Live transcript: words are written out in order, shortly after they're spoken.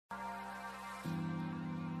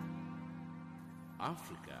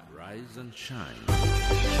Africa, rise and shine.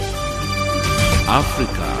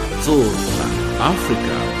 Africa, zorka.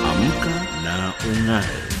 Africa, amka na ungae.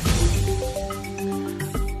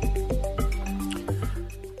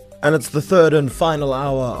 And it's the third and final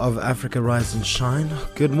hour of Africa Rise and Shine.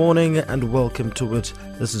 Good morning and welcome to it.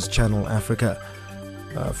 This is Channel Africa.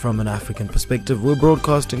 From an African perspective, we're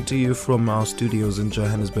broadcasting to you from our studios in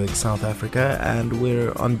Johannesburg, South Africa, and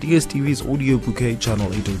we're on DSTV's Audio Bouquet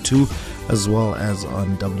channel 802, as well as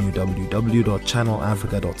on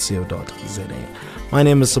www.channelafrica.co.za. My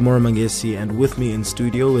name is Samora Mangesi, and with me in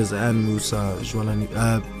studio is Anne Musa Jwalani.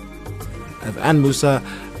 I have Anne Musa,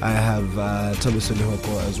 I have Tabuso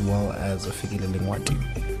Lihoko, as well as Fikile Lingwati.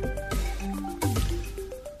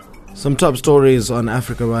 Some top stories on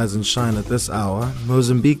Africa Rise and Shine at this hour.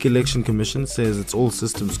 Mozambique Election Commission says it's all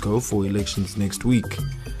systems go for elections next week.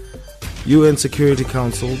 UN Security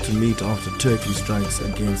Council to meet after Turkey strikes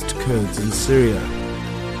against Kurds in Syria.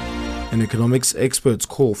 In economics, experts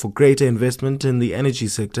call for greater investment in the energy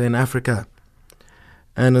sector in Africa.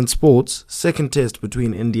 And in sports, second test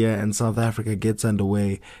between India and South Africa gets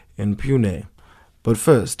underway in Pune. But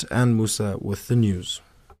first, Anne Musa with the news.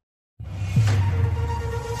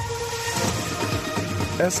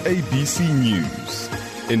 SABC News,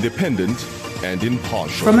 independent and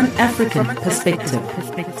impartial. From an African perspective.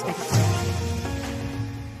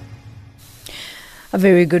 A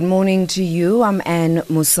very good morning to you. I'm Anne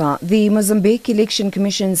Musa. The Mozambique Election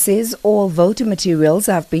Commission says all voter materials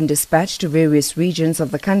have been dispatched to various regions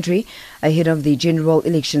of the country ahead of the general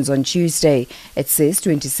elections on Tuesday. It says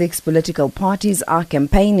 26 political parties are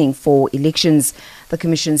campaigning for elections. The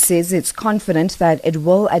Commission says it's confident that it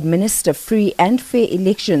will administer free and fair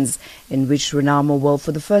elections in which Renamo will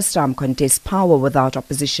for the first time contest power without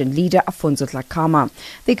opposition leader Afonso Dhlakama.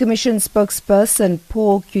 The Commission spokesperson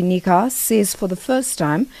Paul Kunika says for the first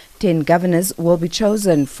time 10 governors will be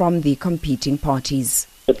chosen from the competing parties.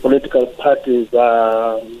 The political parties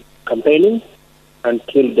are campaigning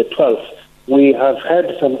until the 12th. We have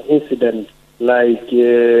had some incidents like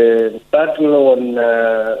battle on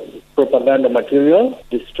propaganda material,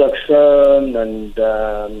 destruction, and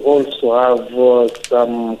also have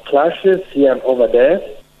some clashes here and over there.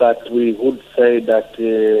 But we would say that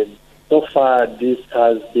so far this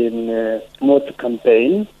has been a smooth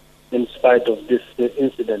campaign in spite of this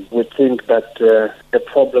incident. We think that the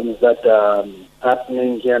problems that are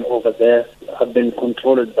happening here and over there have been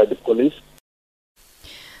controlled by the police.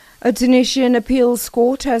 A Tunisian appeals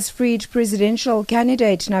court has freed presidential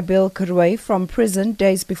candidate Nabil Karoui from prison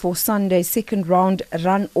days before Sunday's second round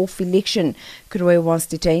run-off election. Karoui was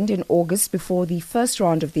detained in August before the first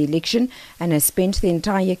round of the election and has spent the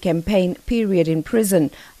entire campaign period in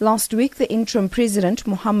prison. Last week, the interim president,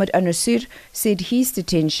 Mohamed Al-Nasir, said his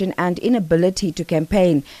detention and inability to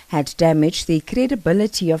campaign had damaged the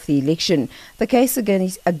credibility of the election. The case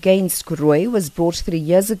against Karoui was brought 3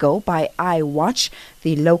 years ago by iWatch,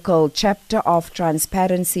 the local chapter of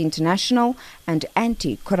Transparency International and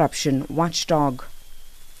anti-corruption watchdog.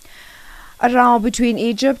 A row between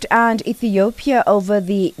Egypt and Ethiopia over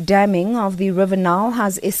the damming of the River Nile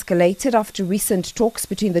has escalated after recent talks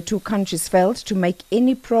between the two countries failed to make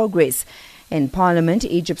any progress. In Parliament,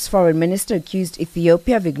 Egypt's foreign minister accused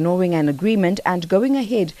Ethiopia of ignoring an agreement and going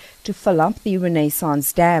ahead to fill up the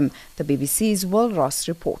Renaissance Dam. The BBC's Will Ross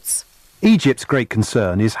reports. Egypt's great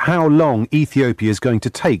concern is how long Ethiopia is going to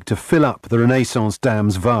take to fill up the Renaissance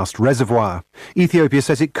Dam's vast reservoir. Ethiopia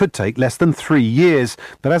says it could take less than 3 years,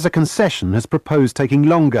 but as a concession has proposed taking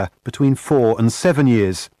longer, between 4 and 7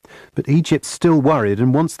 years. But Egypt's still worried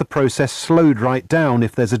and wants the process slowed right down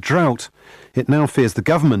if there's a drought. It now fears the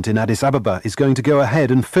government in Addis Ababa is going to go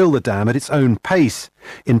ahead and fill the dam at its own pace.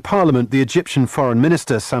 In Parliament, the Egyptian Foreign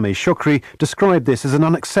Minister Sameh Shoukry described this as an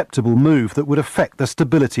unacceptable move that would affect the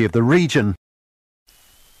stability of the region.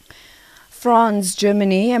 France,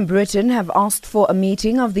 Germany and Britain have asked for a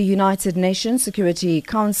meeting of the United Nations Security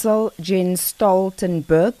Council. Jens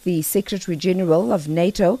Stoltenberg, the Secretary General of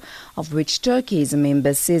NATO, of which Turkey is a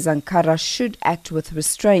member, says Ankara should act with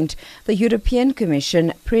restraint. The European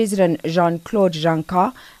Commission President Jean-Claude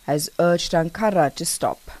Juncker has urged Ankara to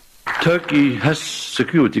stop. Turkey has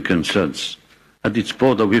security concerns at its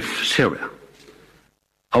border with Syria.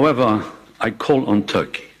 However, I call on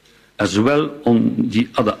Turkey, as well on the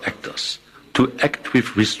other actors, to act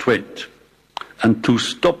with restraint and to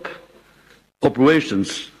stop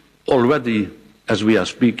operations already, as we are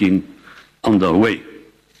speaking, underway.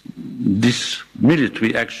 This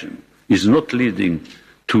military action is not leading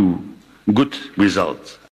to good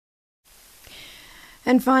results.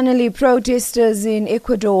 And finally, protesters in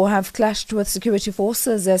Ecuador have clashed with security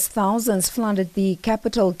forces as thousands flooded the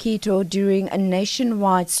capital, Quito, during a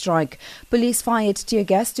nationwide strike. Police fired tear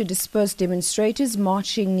gas to disperse demonstrators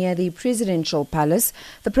marching near the presidential palace.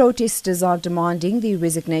 The protesters are demanding the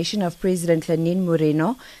resignation of President Lenín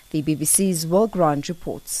Moreno. The BBC's Will Grant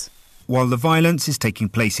reports. While the violence is taking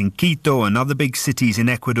place in Quito and other big cities in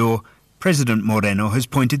Ecuador, President Moreno has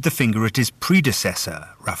pointed the finger at his predecessor,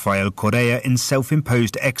 Rafael Correa, in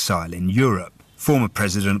self-imposed exile in Europe. Former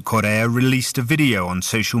President Correa released a video on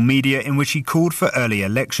social media in which he called for early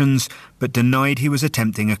elections but denied he was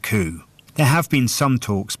attempting a coup. There have been some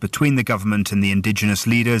talks between the government and the indigenous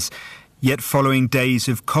leaders, yet following days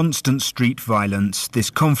of constant street violence,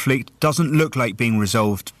 this conflict doesn't look like being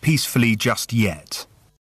resolved peacefully just yet.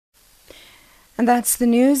 And that's the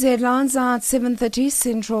news. Headlines are at 7:30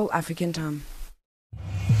 Central African Time.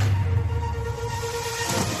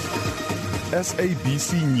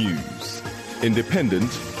 SABC News, independent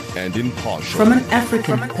and impartial. From an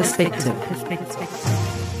African perspective.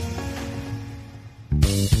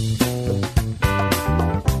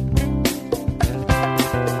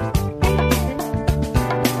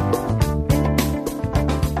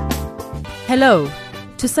 Hello.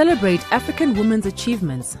 To celebrate African women's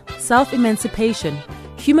achievements, self-emancipation,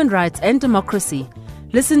 human rights and democracy,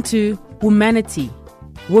 listen to Womanity,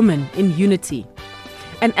 Women in Unity,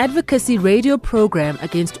 an advocacy radio program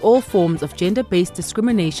against all forms of gender-based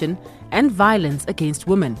discrimination and violence against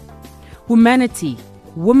women. Womanity,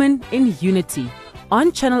 Women in Unity,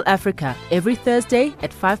 on Channel Africa every Thursday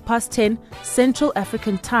at 10:05 Central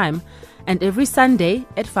African Time and every Sunday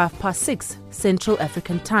at 6:05 Central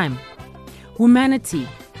African Time. Womanity,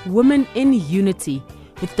 Women in Unity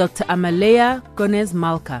with Dr. Amalea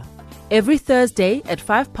Gonez-Malka. Every Thursday at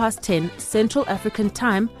 10:05 Central African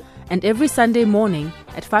Time and every Sunday morning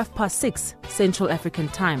at 6:05 Central African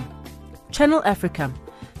Time. Channel Africa,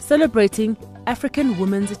 celebrating African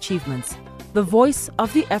women's achievements, the voice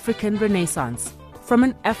of the African Renaissance, from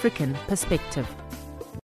an African perspective.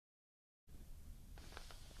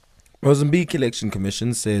 Mozambique Election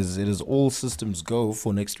Commission says it is all systems go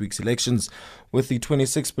for next week's elections, with the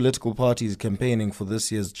 26 political parties campaigning for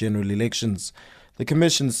this year's general elections. The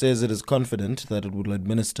Commission says it is confident that it will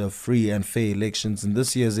administer free and fair elections in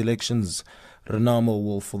this year's elections. Renamo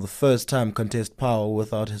will for the first time contest power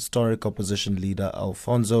without historic opposition leader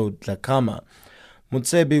Alfonso Dhlakama.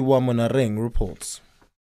 Mutsebi Wamonareng reports.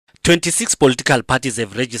 26 political parties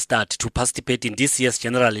have registered to participate in this year's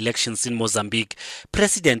general elections in Mozambique.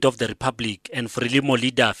 President of the Republic and Frelimo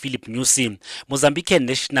leader Philip Nyusi, Mozambican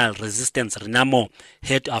National Resistance Renamo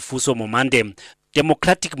head Afuso Momande,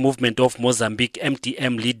 Democratic Movement of Mozambique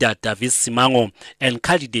MDM leader Davis Simango, and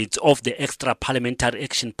candidates of the Extra Parliamentary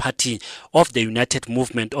Action Party of the United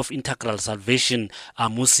Movement of Integral Salvation,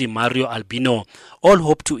 Amusi Mario Albino, all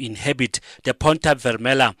hope to inhabit the Ponta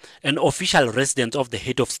Vermelha, an official residence of the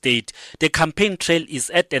head of state. The campaign trail is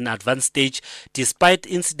at an advanced stage despite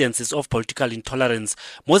incidences of political intolerance.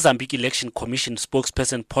 Mozambique Election Commission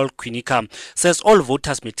spokesperson Paul Quinica says all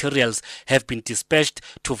voters' materials have been dispatched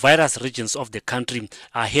to various regions of the country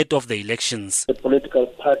ahead of the elections. The political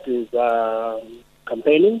parties are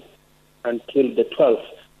campaigning until the 12th.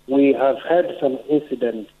 We have had some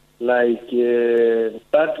incidents like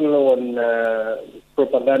battle on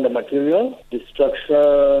propaganda material,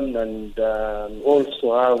 destruction, and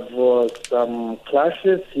also have some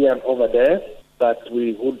clashes here and over there. But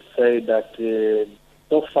we would say that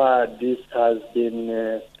so far this has been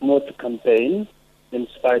a smooth campaign. In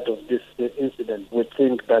spite of this incident, we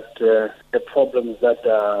think that the problems that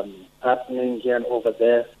are happening here and over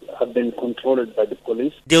there have been controlled by the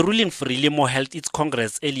police. The ruling Frelimo held its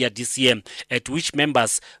Congress earlier this year, at which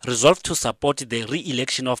members resolved to support the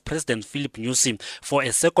re-election of President Philip Nyusi for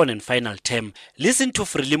a second and final term. Listen to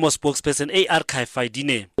Frelimo spokesperson A.R.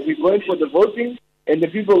 Kaifaidine. We're going for the voting, and the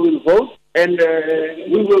people will vote, and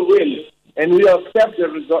we will win. And we accept the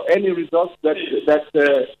result, any results that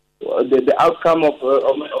the outcome of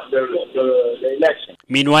the election.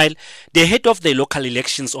 Meanwhile, the head of the local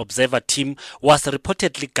elections observer team was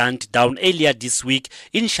reportedly gunned down earlier this week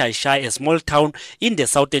in Shai-Shai, a small town in the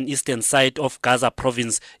southern eastern side of Gaza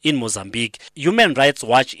province in Mozambique. Human Rights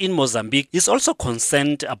Watch in Mozambique is also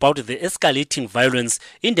concerned about the escalating violence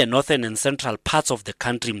in the northern and central parts of the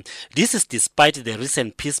country. This is despite the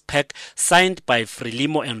recent peace pact signed by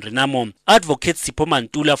Frelimo and Renamo. Advocate Sipho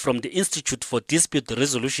Mantula from the Institute for Dispute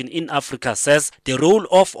Resolution in Africa says the role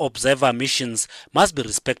of observer missions must be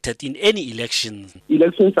respected in any elections.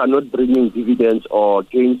 Elections are not bringing dividends or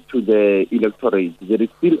gains to the electorate. There is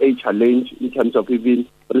still a challenge in terms of even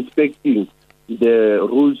respecting the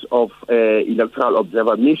rules of electoral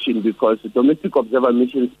observer mission, because domestic observer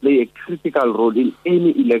missions play a critical role in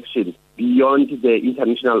any election beyond the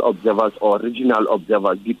international observers or regional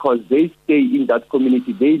observers, because they stay in that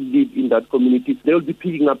community, they live in that community, they will be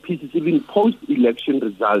picking up pieces even post-election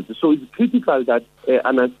results. So it's critical that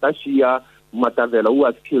Anastasia Matavela, who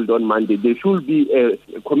was killed on Monday, there should be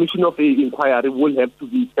a commission of inquiry will have to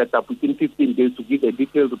be set up within 15 days to give a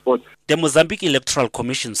detailed report. The Mozambique Electoral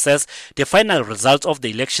Commission says the final results of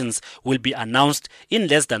the elections will be announced in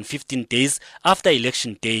less than 15 days after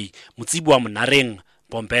election day. Mutsibwa Munareng,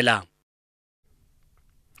 Bombela.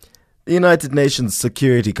 The United Nations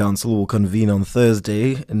Security Council will convene on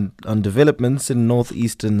Thursday on developments in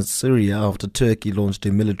northeastern Syria after Turkey launched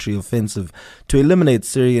a military offensive to eliminate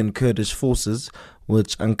Syrian Kurdish forces,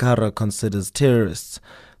 which Ankara considers terrorists.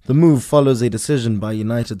 The move follows a decision by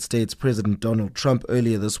United States President Donald Trump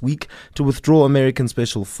earlier this week to withdraw American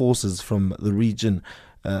special forces from the region,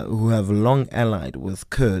 who have long allied with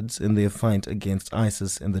Kurds in their fight against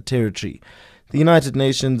ISIS in the territory. The United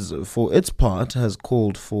Nations, for its part, has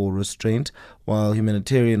called for restraint, while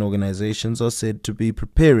humanitarian organizations are said to be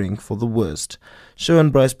preparing for the worst.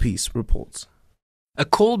 Shoan Bryce Peace reports. A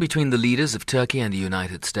call between the leaders of Turkey and the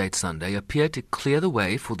United States Sunday appeared to clear the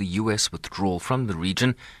way for the U.S. withdrawal from the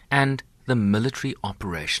region and the military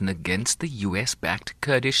operation against the U.S.-backed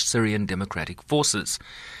Kurdish Syrian Democratic Forces.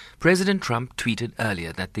 President Trump tweeted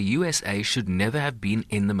earlier that the USA should never have been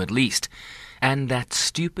in the Middle East, and that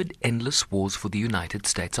stupid, endless wars for the United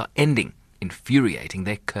States are ending, infuriating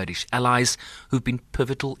their Kurdish allies who've been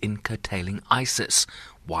pivotal in curtailing ISIS,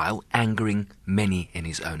 while angering many in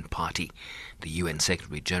his own party. The UN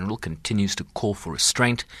Secretary General continues to call for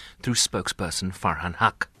restraint through spokesperson Farhan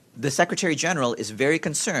Haq. The Secretary General is very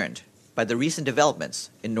concerned by the recent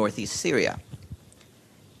developments in northeast Syria.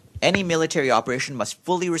 Any military operation must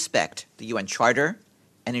fully respect the UN Charter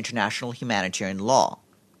and international humanitarian law.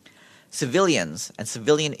 Civilians and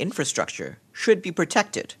civilian infrastructure should be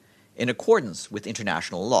protected in accordance with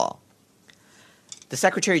international law. The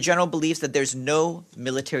Secretary General believes that there's no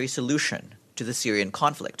military solution to the Syrian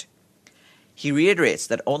conflict. He reiterates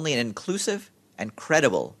that only an inclusive and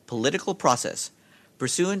credible political process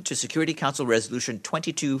pursuant to Security Council Resolution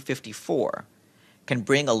 2254 can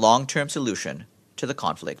bring a long-term solution to the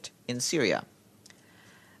conflict in Syria.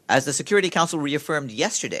 As the Security Council reaffirmed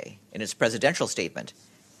yesterday in its presidential statement,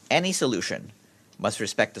 any solution must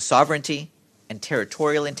respect the sovereignty and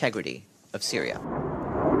territorial integrity of Syria.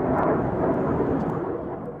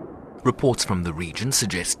 Reports from the region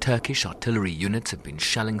suggest Turkish artillery units have been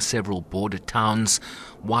shelling several border towns,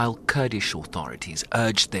 while Kurdish authorities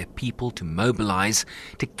urged their people to mobilize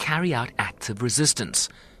to carry out acts of resistance,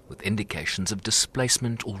 with indications of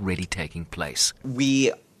displacement already taking place.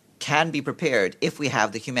 We can be prepared if we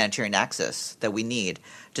have the humanitarian access that we need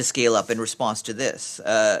to scale up in response to this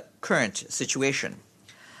current situation.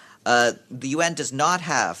 The UN does not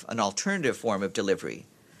have an alternative form of delivery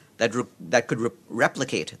that could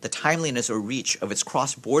replicate the timeliness or reach of its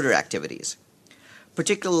cross-border activities,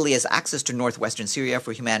 particularly as access to northwestern Syria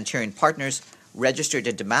for humanitarian partners registered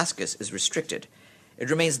in Damascus is restricted.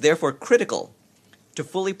 It remains therefore critical to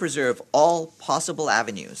fully preserve all possible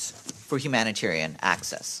avenues for humanitarian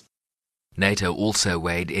access. NATO also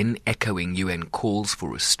weighed in, echoing UN calls for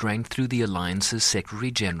restraint through the alliance's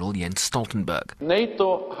Secretary-General Jens Stoltenberg.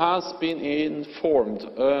 NATO has been informed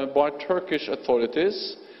by Turkish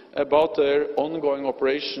authorities about their ongoing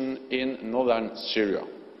operation in northern Syria.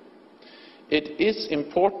 It is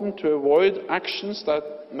important to avoid actions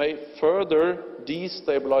that may further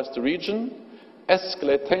destabilize the region,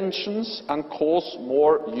 escalate tensions and cause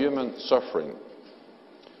more human suffering.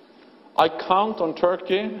 I count on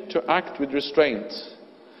Turkey to act with restraint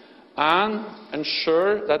and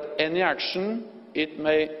ensure that any action it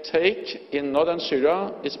may take in northern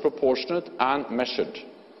Syria is proportionate and measured.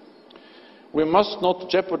 We must not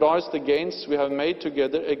jeopardize the gains we have made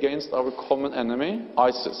together against our common enemy,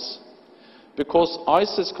 ISIS, because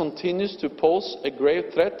ISIS continues to pose a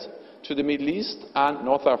grave threat to the Middle East and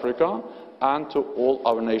North Africa and to all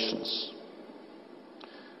our nations.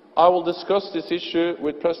 I will discuss this issue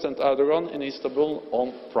with President Erdogan in Istanbul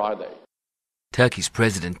on Friday. Turkey's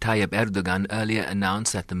President Tayyip Erdogan earlier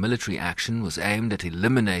announced that the military action was aimed at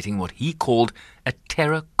eliminating what he called a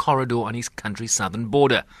terror corridor on his country's southern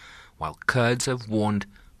border, while Kurds have warned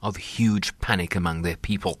of huge panic among their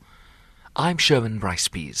people. I'm Sherman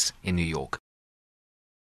Bryce-Pease in New York.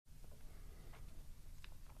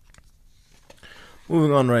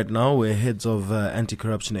 Moving on right now, where heads of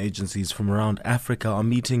anti-corruption agencies from around Africa are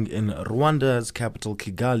meeting in Rwanda's capital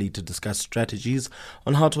Kigali to discuss strategies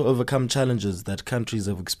on how to overcome challenges that countries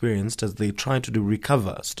have experienced as they try to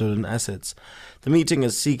recover stolen assets. The meeting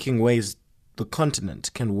is seeking ways the continent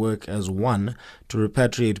can work as one to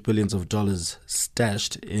repatriate billions of dollars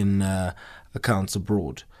stashed in accounts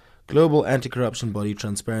abroad. Global anti-corruption body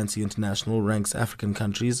Transparency International ranks African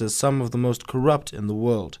countries as some of the most corrupt in the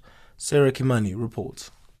world. Sarah Kimani reports.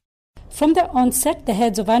 From the onset, the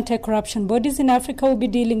heads of anti-corruption bodies in Africa will be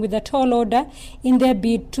dealing with a tall order in their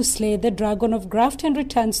bid to slay the dragon of graft and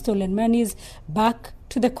return stolen monies back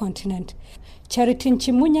to the continent. Charity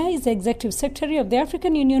Chimunya is the Executive Secretary of the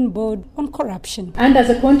African Union Board on Corruption. And as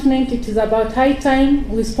a continent, it is about high time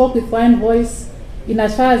we spoke with one voice in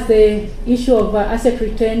as far as the issue of asset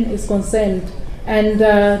return is concerned. And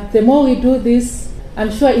the more we do this, I'm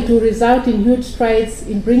sure it will result in huge strides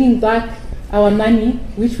in bringing back our money,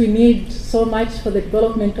 which we need so much for the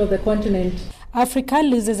development of the continent. Africa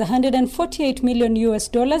loses $148 million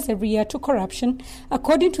every year to corruption,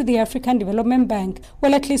 according to the African Development Bank,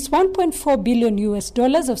 while at least $1.4 billion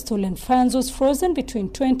of stolen funds was frozen between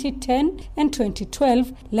 2010 and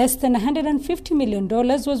 2012. Less than $150 million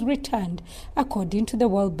was returned, according to the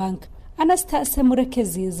World Bank. Anastasia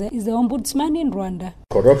Murekezize is the ombudsman in Rwanda.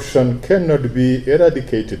 Corruption cannot be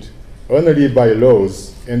eradicated only by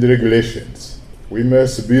laws and regulations. We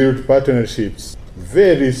must build partnerships,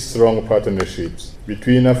 very strong partnerships,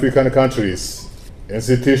 between African countries,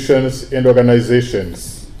 institutions and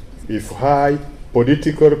organizations, with high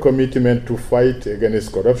political commitment to fight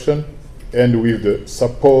against corruption and with the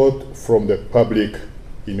support from the public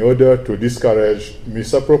in order to discourage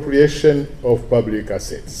misappropriation of public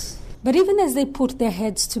assets. But even as they put their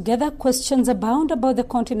heads together, questions abound about the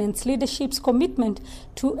continent's leadership's commitment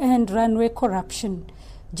to end runaway corruption.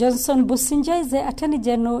 Johnson Businja is the Attorney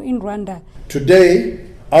General in Rwanda. Today,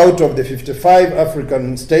 out of the 55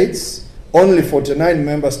 African states, only 49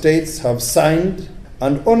 member states have signed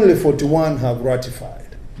and only 41 have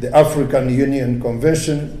ratified the African Union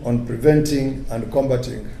Convention on Preventing and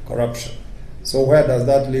Combating Corruption. So where does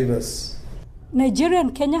that leave us? Nigeria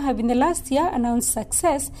and Kenya have in the last year announced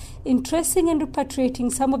success in tracing and repatriating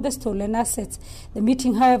some of the stolen assets. The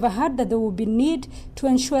meeting, however, had that there will be need to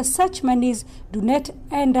ensure such monies do not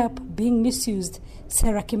end up being misused.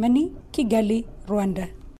 Sarah Kimani, Kigali, Rwanda.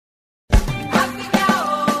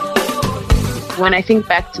 When I think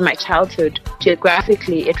back to my childhood,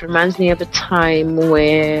 geographically, it reminds me of a time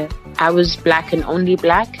where I was black and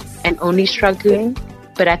only struggling,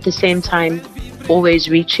 but at the same time, always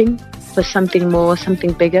reaching for something more,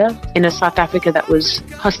 something bigger in a South Africa that was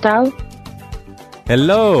hostile.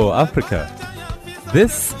 Hello, Africa.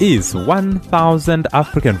 This is 1000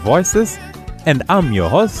 African Voices, and I'm your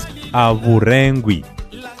host, Avurengwi.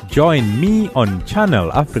 Join me on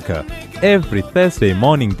Channel Africa every Thursday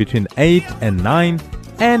morning between 8 and 9,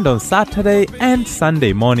 and on Saturday and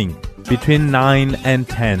Sunday morning between 9 and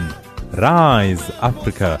 10. Rise,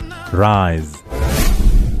 Africa, rise.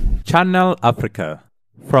 Channel Africa.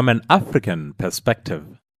 From an African perspective.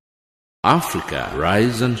 Africa,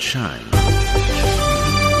 rise and shine.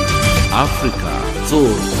 Africa,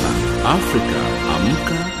 zorka. Africa,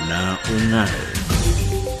 amka na ungae.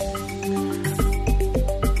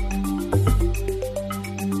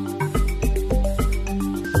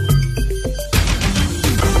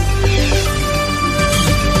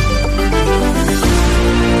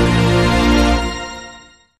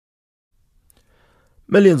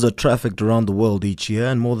 Millions are trafficked around the world each year,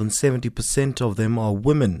 and more than 70% of them are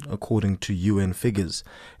women, according to UN figures.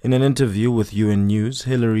 In an interview with UN News,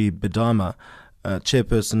 Hilary Bedama,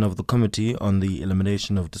 chairperson of the Committee on the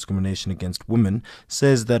Elimination of Discrimination Against Women,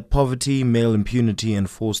 says that poverty, male impunity, and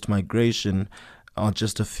forced migration are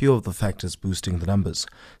just a few of the factors boosting the numbers.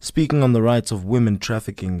 Speaking on the rights of women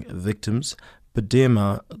trafficking victims,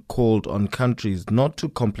 Bedema called on countries not to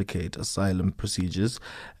complicate asylum procedures,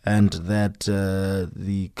 and that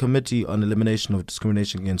the Committee on Elimination of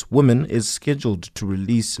Discrimination Against Women is scheduled to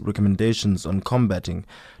release recommendations on combating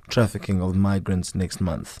trafficking of migrants next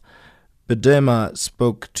month. Bedema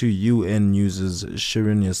spoke to UN News'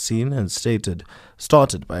 Shirin Yassin and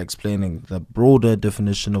started by explaining the broader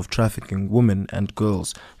definition of trafficking women and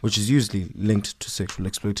girls, which is usually linked to sexual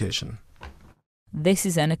exploitation. This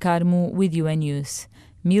is Anna Karmu with UN News.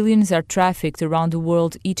 Millions are trafficked around the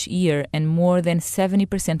world each year, and more than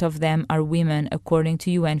 70% of them are women, according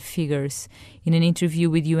to UN figures. In an interview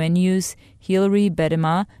with UN News, Hilary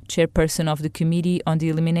Bedema, chairperson of the Committee on the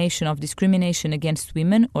Elimination of Discrimination Against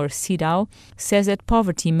Women, or CEDAW, says that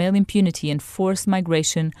poverty, male impunity, and forced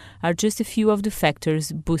migration are just a few of the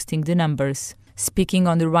factors boosting the numbers. Speaking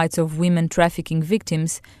on the rights of women trafficking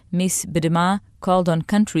victims, Ms. Bedema called on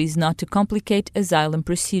countries not to complicate asylum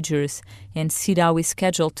procedures, and CEDAW is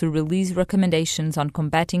scheduled to release recommendations on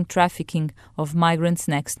combating trafficking of migrants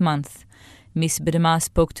next month. Ms. Bedema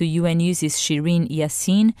spoke to UN News' Shireen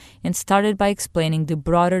Yassin and started by explaining the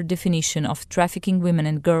broader definition of trafficking women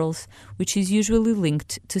and girls, which is usually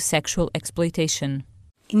linked to sexual exploitation.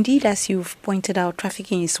 Indeed, as you've pointed out,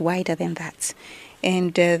 trafficking is wider than that.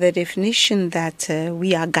 And the definition that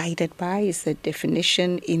we are guided by is the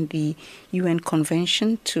definition in the UN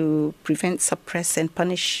Convention to prevent, suppress, and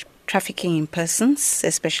punish trafficking in persons,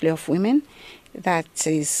 especially of women. That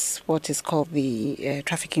is what is called the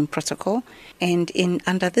Trafficking Protocol. And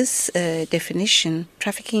under this definition,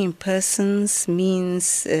 trafficking in persons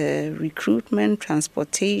means recruitment,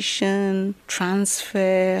 transportation,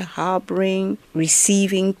 transfer, harboring,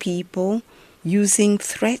 receiving people, using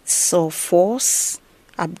threats or force,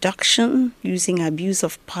 abduction, using abuse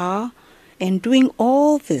of power, and doing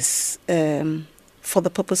all this for the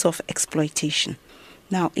purpose of exploitation.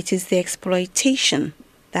 Now, it is the exploitation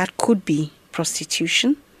that could be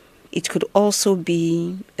prostitution. It could also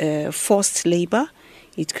be forced labor.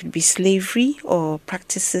 It could be slavery or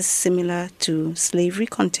practices similar to slavery,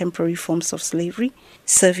 contemporary forms of slavery,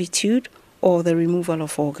 servitude, or the removal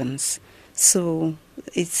of organs. So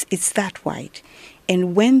it's that wide.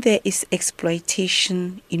 And when there is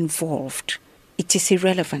exploitation involved, it is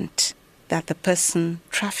irrelevant that the person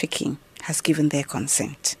trafficking has given their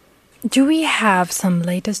consent. Do we have some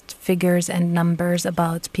latest figures and numbers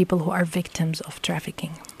about people who are victims of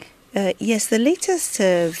trafficking? Yes, the latest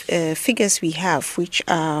figures we have, which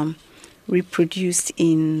are reproduced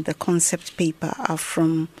in the concept paper, are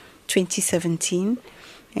from 2017.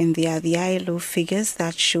 And they are the ILO figures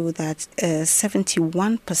that show that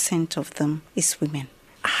 71% of them is women.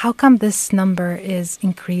 How come this number is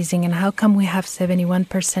increasing, and how come we have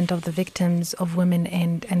 71% of the victims of women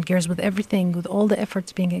and girls, with everything, with all the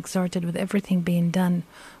efforts being exerted, with everything being done?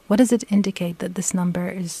 What does it indicate that this number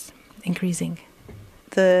is increasing?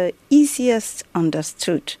 The easiest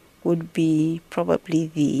understood would be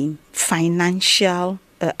probably the financial,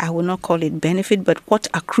 I will not call it benefit, but what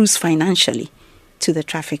accrues financially to the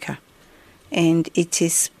trafficker. And it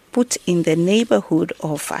is put in the neighborhood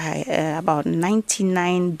of about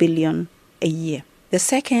 99 billion a year. The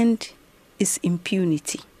second is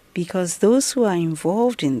impunity, because those who are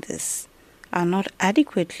involved in this are not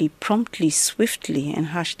adequately, promptly, swiftly, and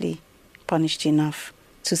harshly punished enough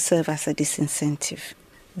to serve as a disincentive.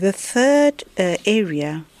 The third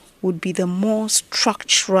area would be the more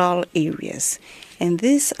structural areas. And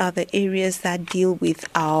these are the areas that deal with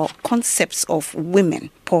our concepts of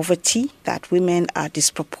women. Poverty, that women are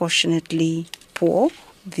disproportionately poor.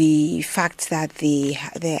 The fact that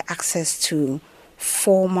their access to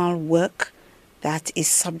formal work that is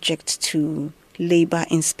subject to labor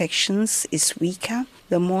inspections is weaker.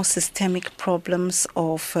 The more systemic problems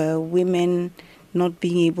of women not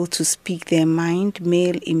being able to speak their mind,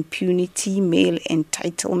 male impunity, male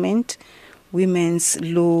entitlement, women's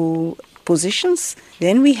low positions.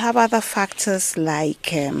 Then we have other factors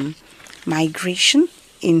like migration,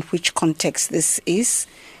 in which context this is,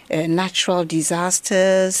 natural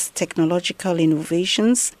disasters, technological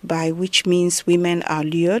innovations, by which means women are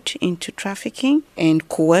lured into trafficking and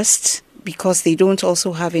coerced because they don't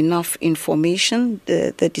also have enough information,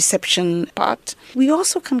 the deception part. We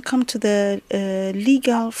also can come to the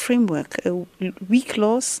legal framework, weak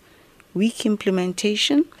laws, weak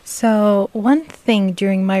implementation. So one thing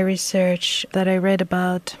during my research that I read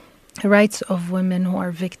about the rights of women who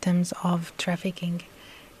are victims of trafficking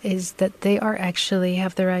is that they are actually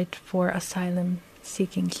have the right for asylum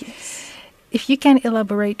seeking. Yes. If you can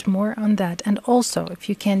elaborate more on that, and also if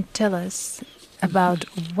you can tell us about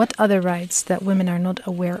what other rights that women are not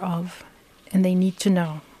aware of and they need to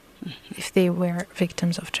know if they were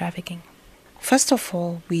victims of trafficking. First of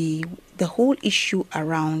all, the whole issue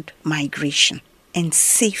around migration and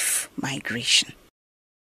safe migration.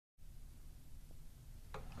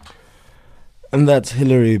 And that's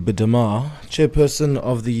Hilary Bedema, chairperson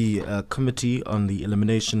of the Committee on the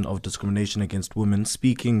Elimination of Discrimination Against Women,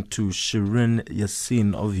 speaking to Shireen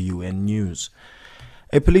Yassin of UN News.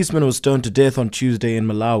 A policeman was stoned to death on Tuesday in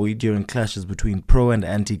Malawi during clashes between pro- and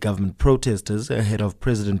anti-government protesters ahead of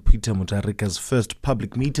President Peter Mutharika's first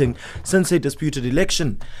public meeting since a disputed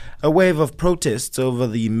election. A wave of protests over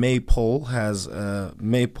the maypole has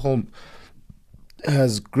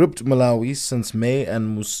gripped Malawi since May,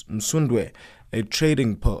 and Msundwe, a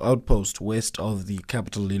trading outpost west of the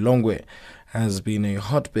capital Lilongwe, has been a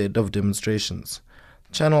hotbed of demonstrations.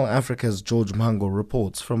 Channel Africa's George Mhango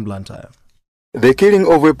reports from Blantyre. The killing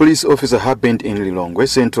of a police officer happened in Lilongwe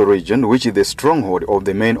Central Region, which is the stronghold of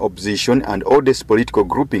the main opposition and oldest political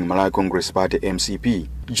grouping, Malawi Congress Party MCP.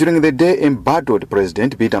 During the day, embattled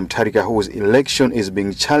President Peter Mutharika, whose election is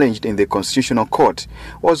being challenged in the Constitutional Court,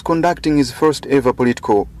 was conducting his first ever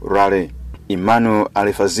political rally. Emmanuel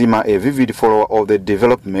Alifazima, a vivid follower of the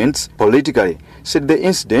developments politically, said the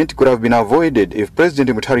incident could have been avoided if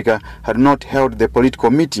President Mutharika had not held the political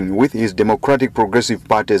meeting with his Democratic Progressive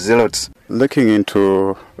Party zealots. Looking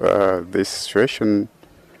into this situation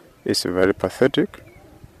is very pathetic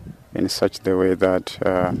in such the way that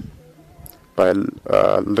by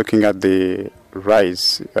looking at the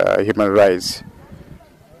human rights,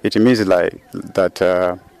 it means like that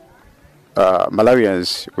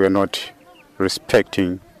Malawians were not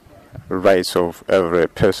respecting rights of every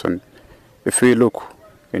person. If we look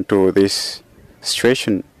into this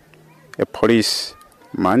situation, a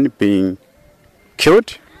policeman being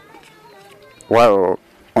killed while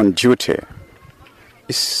on duty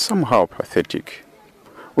is somehow pathetic.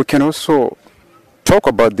 We can also talk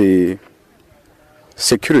about the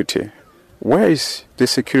security. Where is the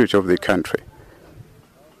security of the country?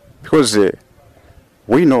 Because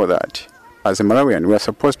we know that as a Malawian, we are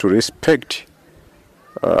supposed to respect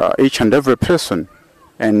each and every person,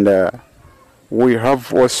 and we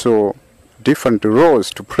have also different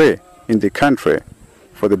roles to play in the country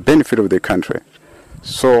for the benefit of the country.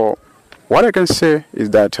 So what I can say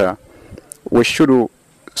is that we should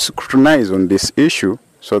scrutinize on this issue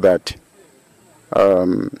so that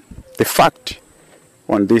the fact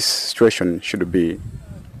on this situation should be,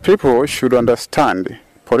 people should understand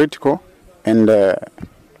political and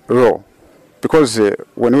law. Because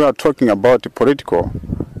when we are talking about political,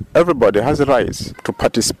 everybody has rights to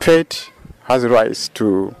participate, has rights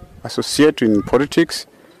to associate in politics,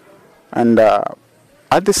 and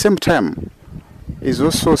at the same time is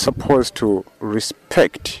also supposed to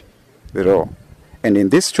respect the law. And in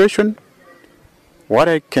this situation, what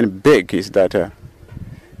I can beg is that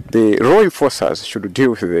the law enforcers should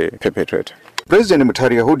deal with the perpetrator. President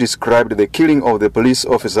Mutharika, who described the killing of the police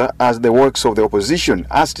officer as the works of the opposition,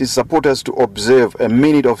 asked his supporters to observe a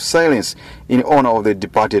minute of silence in honor of the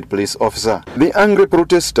departed police officer. The angry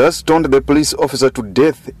protesters stoned the police officer to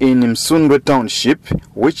death in Msundwe Township,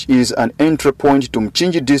 which is an entry point to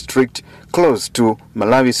Mchinji district close to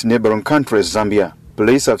Malawi's neighboring country, Zambia.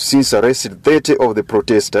 Police have since arrested 30 of the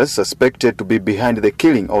protesters suspected to be behind the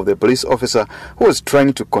killing of the police officer who was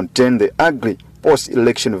trying to contain the ugly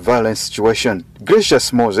post-election violence situation.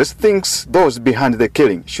 Gracious Moses thinks those behind the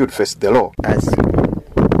killing should face the law. As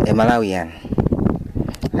a Malawian,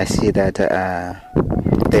 I see that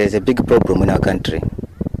there is a big problem in our country,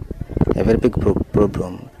 a very big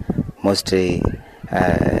problem, mostly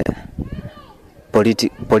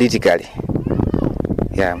politically.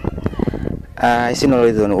 Yeah, I see no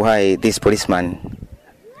reason why these policemen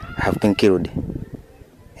have been killed.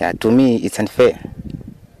 Yeah, to me it's unfair.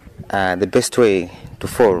 The best way to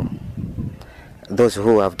fall, those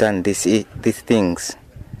who have done these things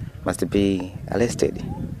must be arrested.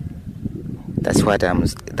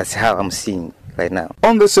 That's how I'm seeing right now.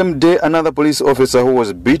 On the same day, another police officer who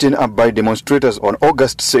was beaten up by demonstrators on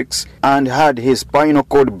August 6 and had his spinal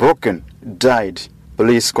cord broken died,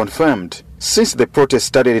 police confirmed. Since the protest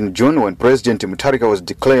started in June when President Mutharika was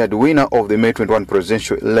declared winner of the May 21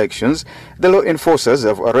 presidential elections, the law enforcers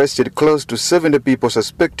have arrested close to 70 people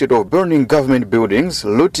suspected of burning government buildings,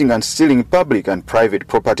 looting and stealing public and private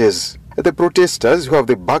properties. The protesters, who have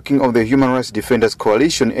the backing of the Human Rights Defenders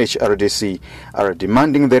Coalition HRDC, are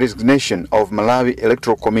demanding the resignation of Malawi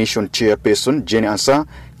Electoral Commission Chairperson Jenny Ansah,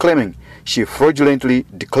 claiming she fraudulently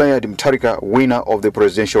declared Mutharika winner of the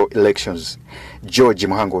presidential elections. George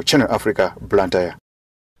Muhango, Channel Africa, Blantyre.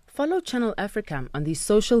 Follow Channel Africa on these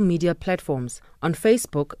social media platforms. On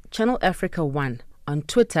Facebook, Channel Africa 1. On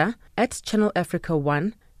Twitter, @Channel Africa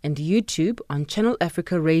 1. And YouTube on Channel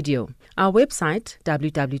Africa Radio. Our website,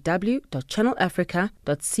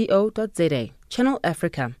 www.channelafrica.co.za. Channel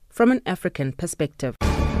Africa, from an African perspective.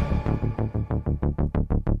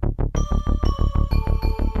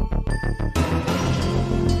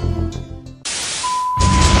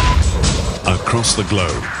 Across the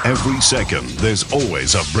globe, every second, there's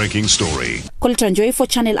always a breaking story. Colton Joy for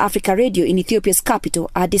Channel Africa Radio in Ethiopia's capital,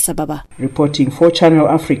 Addis Ababa. Reporting for Channel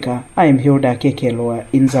Africa, I am Hilda Kekeloa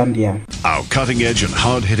in Zambia. Our cutting-edge and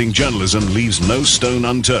hard-hitting journalism leaves no stone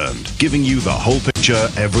unturned, giving you the whole picture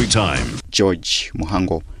every time. George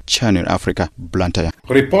Muhango, Channel Africa, Blantyre.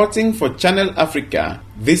 Reporting for Channel Africa,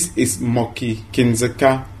 this is Moki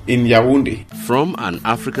Kinzeka in Yaoundé. From an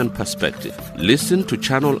African perspective, listen to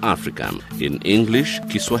Channel Africa in English,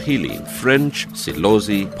 Kiswahili, French,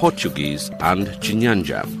 Silozi, Portuguese, and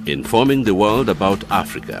Chinyanja, informing the world about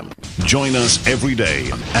Africa. Join us every day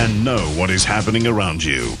and know what is happening around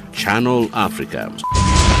you. Channel Africa.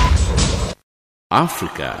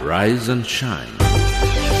 Africa, rise and shine.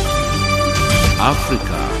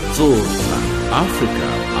 Africa, zorka. Africa,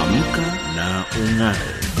 amka na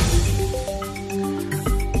ung'are.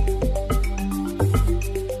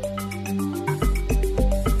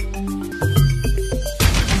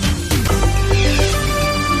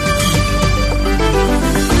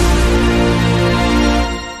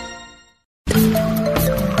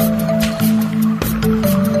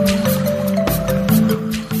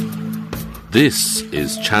 This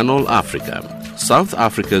is Channel Africa, South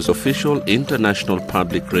Africa's official international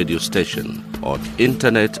public radio station on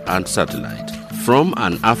internet and satellite. From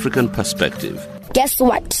an African perspective. Guess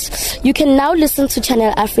what? You can now listen to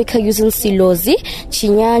Channel Africa using Silozi,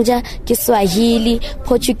 Chinyanja, Kiswahili,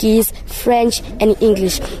 Portuguese, French, and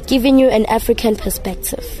English, giving you an African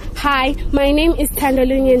perspective. Hi, my name is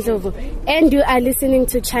Thandolunye Nzovu, and you are listening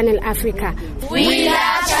to Channel Africa. We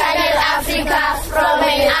love Channel Africa from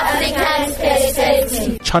an African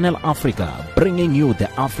perspective. Channel Africa, bringing you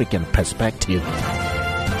the African perspective.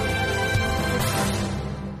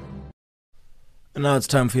 And now it's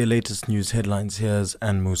time for your latest news headlines. Here's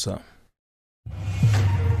Ann Musa.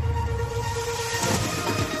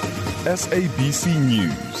 SABC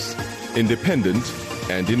News, independent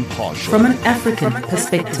and impartial. From an African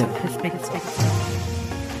perspective.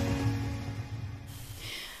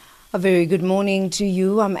 A very good morning to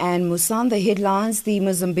you. I'm Anne Musan. The headlines: the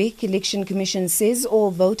Mozambique Election Commission says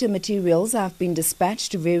all voter materials have been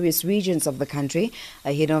dispatched to various regions of the country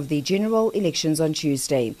ahead of the general elections on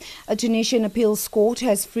Tuesday. A Tunisian appeals court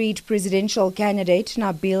has freed presidential candidate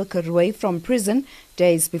Nabil Karoui from prison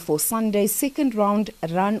days before Sunday's second round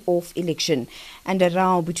runoff election. And a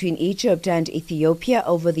row between Egypt and Ethiopia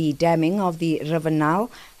over the damming of the River Nile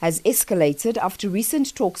has escalated after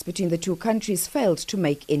recent talks between the two countries failed to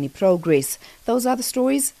make any progress. Those are the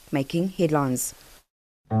stories making headlines.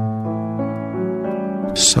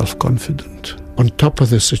 Self-confident, on top of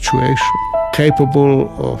the situation, capable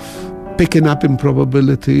of picking up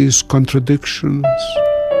improbabilities, contradictions.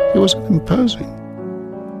 He was imposing.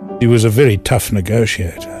 He was a very tough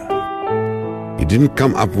negotiator. He didn't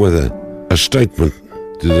come up with a statement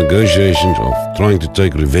to the negotiations of trying to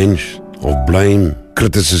take revenge, of blame,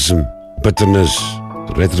 criticism, bitterness,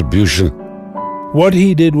 retribution. What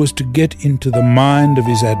he did was to get into the mind of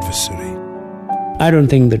his adversary. I don't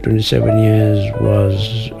think the 27 years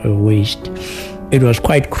was a waste. It was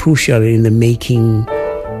quite crucial in the making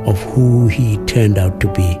of who he turned out to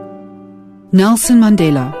be. Nelson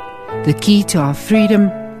Mandela, the key to our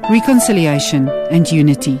freedom, reconciliation and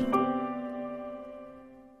unity.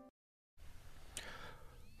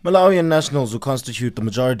 Malawian nationals who constitute the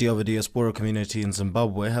majority of the diaspora community in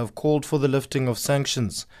Zimbabwe have called for the lifting of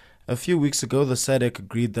sanctions. A few weeks ago, the SADC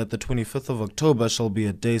agreed that the 25th of October shall be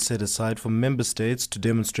a day set aside for member states to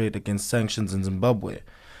demonstrate against sanctions in Zimbabwe.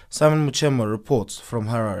 Simon Muchema reports from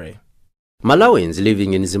Harare. Malawians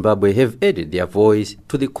living in Zimbabwe have added their voice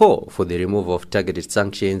to the call for the removal of targeted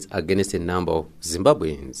sanctions against a number of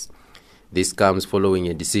Zimbabweans. This comes following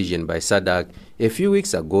a decision by SADC a few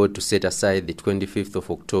weeks ago to set aside the 25th of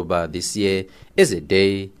October this year as a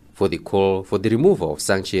day for the call for the removal of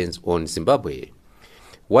sanctions on Zimbabwe.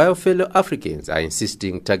 While fellow Africans are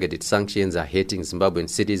insisting targeted sanctions are hurting Zimbabwean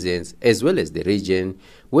citizens as well as the region,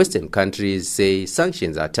 Western countries say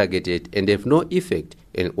sanctions are targeted and have no effect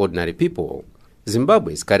on ordinary people.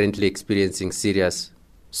 Zimbabwe is currently experiencing serious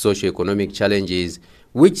socio-economic challenges,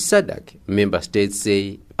 which SADC member states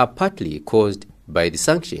say are partly caused by the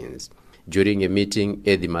sanctions. During a meeting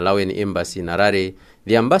at the Malawian embassy in Harare,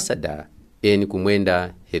 the ambassador, Eni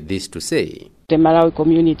Kumwenda, had this to say. The Malawi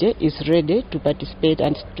community is ready to participate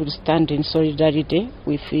and to stand in solidarity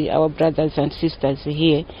with our brothers and sisters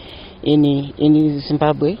here in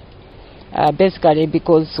Zimbabwe. Basically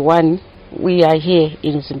because, one, we are here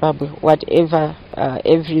in Zimbabwe. Whatever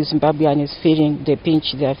every Zimbabwean is feeling, the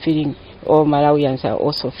pinch they are feeling, all Malawians are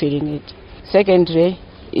also feeling it. Secondly,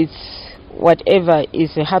 it's whatever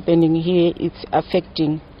is happening here, it's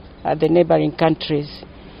affecting the neighboring countries,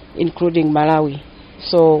 including Malawi.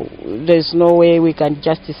 So there's no way we can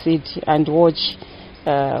just sit and watch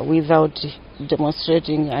without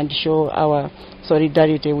demonstrating and show our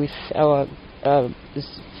solidarity with our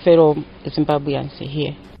fellow Zimbabweans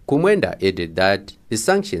here. Kumwenda added that the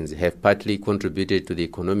sanctions have partly contributed to the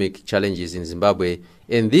economic challenges in Zimbabwe,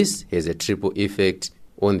 and this has a triple effect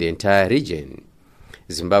on the entire region.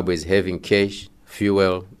 Zimbabwe is having cash,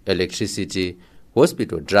 fuel, electricity,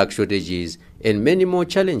 hospital drug shortages, and many more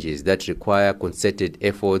challenges that require concerted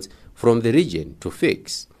efforts from the region to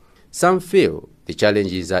fix. Some feel the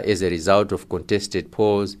challenges are as a result of contested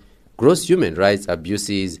polls, gross human rights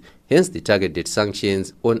abuses, hence the targeted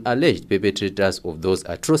sanctions on alleged perpetrators of those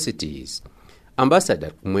atrocities.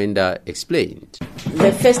 Ambassador Kumwenda explained.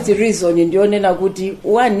 The first reason ndionena kuti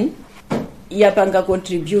one yapanga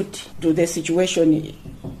contribute to the situation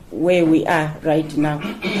where we are right now.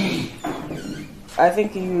 I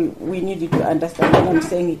think we need to understand what I'm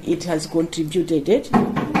saying. It has contributed.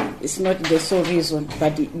 It's not the sole reason,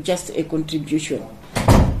 but just a contribution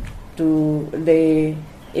to the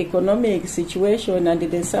economic situation and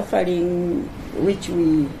the suffering which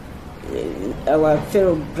our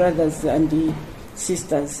fellow brothers and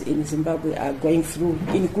sisters in Zimbabwe are going through,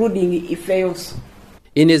 including Ifeos.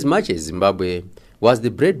 Inasmuch as Zimbabwe was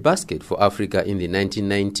the breadbasket for Africa in the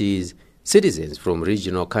 1990s, citizens from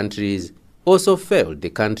regional countries also felt the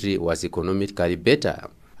country was economically better.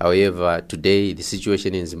 However, today the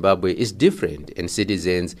situation in Zimbabwe is different and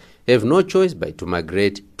citizens have no choice but to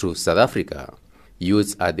migrate to South Africa.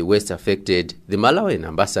 Youths are the worst affected, the Malawian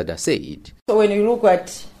ambassador said. So when you look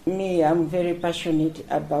at me, I'm very passionate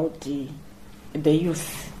about the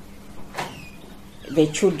youth, the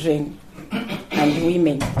children and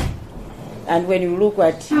women. And when you look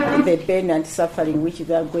at the pain and suffering which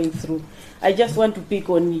they are going through, I just want to pick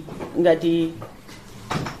on Ngati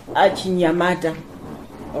Achinyamata.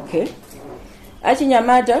 Okay?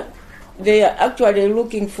 Achinyamata, they are actually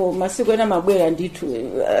looking for Masikwena Mabwera and the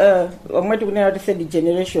third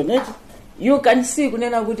generation. You can see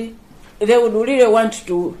they would really want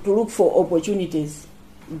to look for opportunities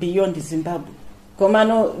beyond Zimbabwe.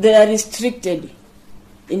 Komano, they are restricted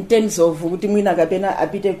in terms of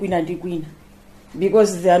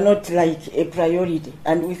because they are not like a priority.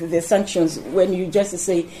 And with the sanctions, when you just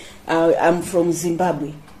say, I'm from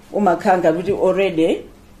Zimbabwe, already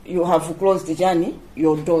you have closed the journey,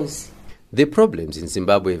 your doors. The problems in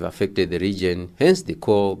Zimbabwe have affected the region, hence the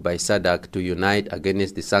call by SADC to unite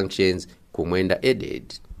against the sanctions, Kumwenda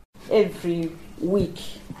added. Every week,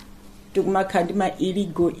 to Makandima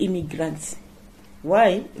illegal immigrants.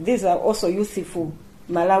 Why? These are also youthful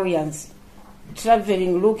Malawians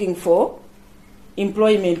traveling looking for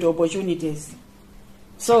employment opportunities.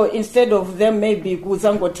 So instead of them maybe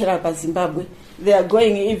kuzango therapa Zimbabwe, they are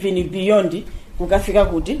going even beyond kukafika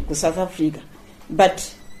kuti ku South Africa.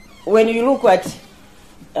 But when you look at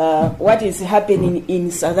what is happening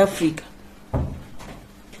in South Africa,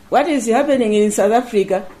 what is happening in South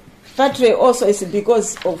Africa, partly also is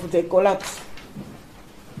because of the collapse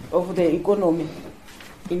of the economy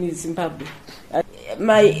in Zimbabwe.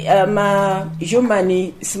 My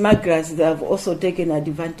human smugglers, they have also taken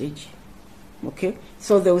advantage. Okay?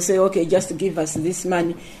 So they will say, okay, just give us this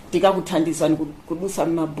money, tikakuthandisa and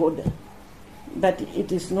kudusa my border. But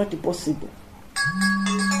it is not possible.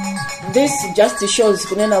 This just shows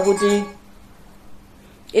kunena kuti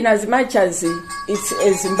in as much as it's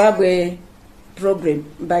a Zimbabwe problem,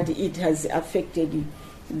 but it has affected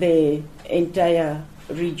the entire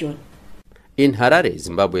region. In Harare,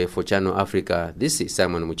 Zimbabwe, for Channel Africa, this is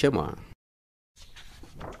Simon Muchemwa.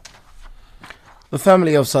 The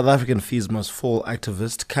family of South African Fees Must Fall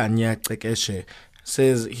activist Khanya Cekeshe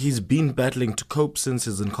says he's been battling to cope since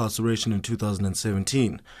his incarceration in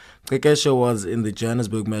 2017. Cekeshe was in the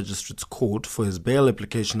Johannesburg Magistrates Court for his bail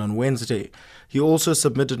application on Wednesday. He also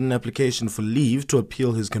submitted an application for leave to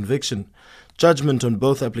appeal his conviction. Judgment on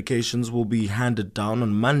both applications will be handed down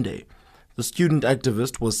on Monday. The student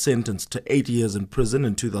activist was sentenced to 8 years in prison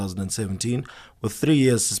in 2017, with 3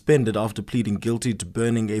 years suspended after pleading guilty to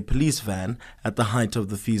burning a police van at the height of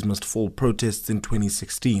the Fees Must Fall protests in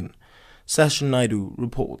 2016. Sashin Naidu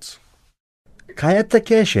reports. Khanya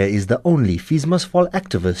Cekeshe is the only Fees Must Fall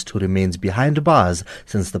activist who remains behind bars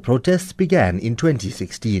since the protests began in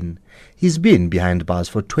 2016. He's been behind bars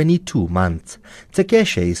for 22 months.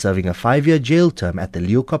 Cekeshe is serving a 5-year jail term at the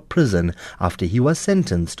Leeuwkop prison after he was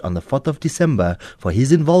sentenced on the 4th of December for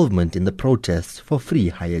his involvement in the protests for free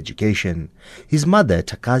higher education. His mother,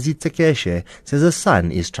 Takazi Cekeshe, says her son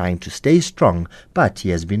is trying to stay strong, but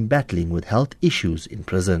he has been battling with health issues in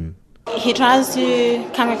prison. He tries to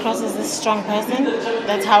come across as a strong person.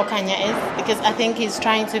 That's how Khanya is, because I think he's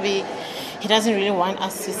trying to be, he doesn't really want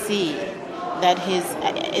us to see that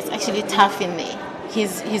it's actually tough in there.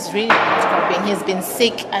 He's really not coping. He's been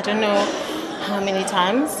sick, I don't know how many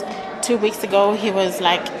times. 2 weeks ago, he was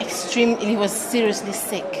he was seriously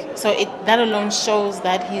sick. So that alone shows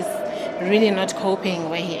that he's really not coping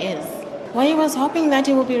where he is. Well, he was hoping that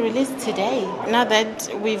he will be released today. Now that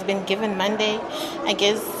we've been given Monday, I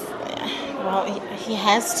guess, he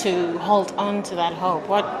has to hold on to that hope.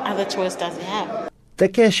 What other choice does he have?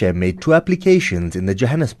 Takeshe made 2 applications in the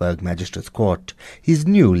Johannesburg Magistrates Court. His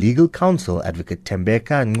new legal counsel, Advocate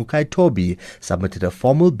Tembeka Nqukaitobi, submitted a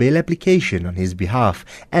formal bail application on his behalf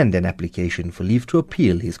and an application for leave to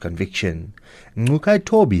appeal his conviction.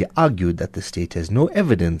 Nqukaitobi argued that the state has no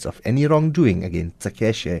evidence of any wrongdoing against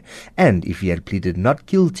Takeshe, and if he had pleaded not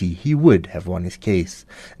guilty, he would have won his case.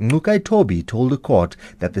 Nqukaitobi told the court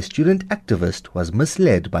that the student activist was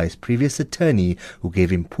misled by his previous attorney, who gave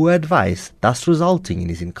him poor advice, thus resulting in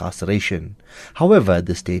his incarceration. However,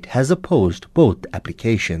 the state has opposed both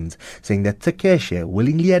applications, saying that Takeshe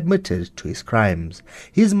willingly admitted to his crimes.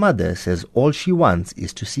 His mother says all she wants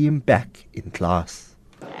is to see him back in class.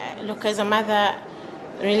 Look, as a mother,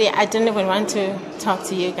 really, I don't even want to talk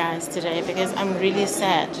to you guys today because I'm really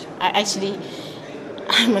sad.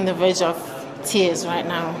 I'm on the verge of tears right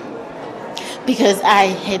now because I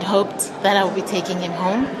had hoped that I would be taking him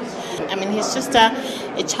home. I mean, he's just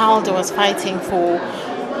a child who was fighting for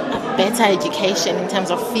a better education in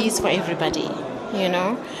terms of fees for everybody, you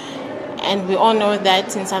know. And we all know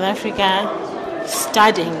that in South Africa,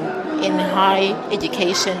 studying in high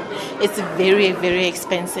education, it's very, very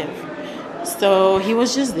expensive. So he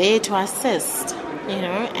was just there to assist, you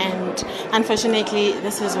know, and unfortunately,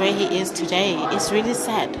 this is where he is today. It's really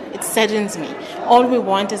sad. It saddens me. All we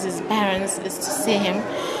want as his parents is to see him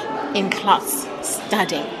in class,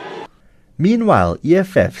 studying. Meanwhile,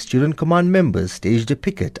 EFF Student Command members staged a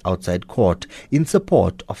picket outside court in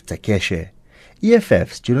support of Takeshe.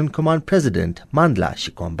 EFF Student Command President Mandla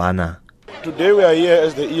Shikwambana. Today we are here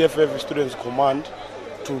as the EFF Students Command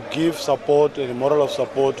to give support and moral of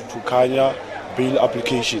support to Khanya bail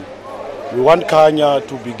application. We want Khanya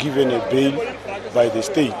to be given a bail by the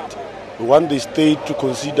state. We want the state to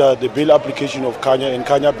consider the bail application of Khanya and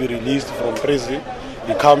Khanya be released from prison.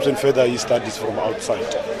 He comes and further his studies from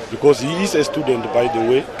outside. Because he is a student, by the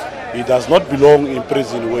way. He does not belong in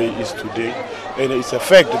prison where he is today. And it's a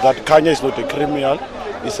fact that Khanya is not a criminal.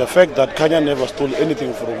 It's a fact that Khanya never stole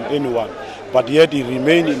anything from anyone. But yet he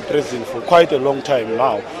remained in prison for quite a long time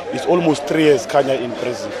now. It's almost 3 years Khanya in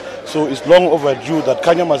prison. So it's long overdue that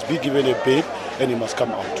Khanya must be given a bail and he must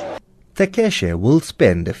come out. Takeshe will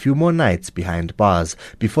spend a few more nights behind bars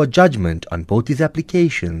before judgment on both his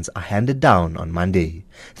applications are handed down on Monday.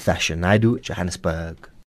 Sasha Naidu, Johannesburg.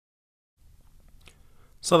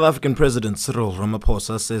 South African President Cyril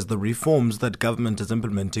Ramaphosa says the reforms that government is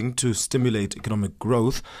implementing to stimulate economic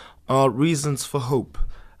growth are reasons for hope.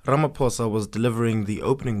 Ramaphosa was delivering the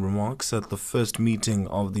opening remarks at the first meeting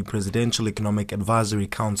of the Presidential Economic Advisory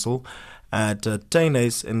Council at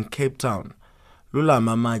Teines in Cape Town.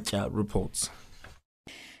 Lulama Macha reports.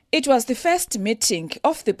 It was the first meeting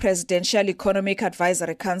of the Presidential Economic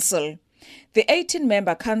Advisory Council. The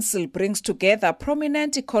 18-member council brings together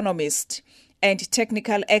prominent economists and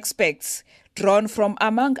technical experts drawn from,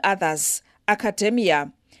 among others,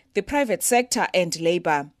 academia, the private sector and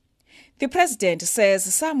labor. The president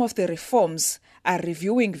says some of the reforms are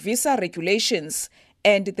reviewing visa regulations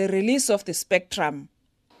and the release of the spectrum.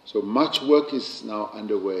 So much work is now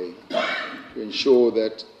underway to ensure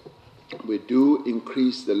that we do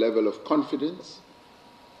increase the level of confidence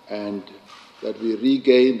and that we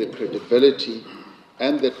regain the credibility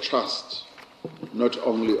and the trust not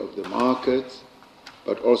only of the market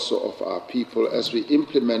but also of our people as we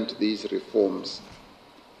implement these reforms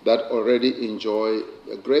that already enjoy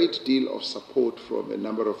a great deal of support from a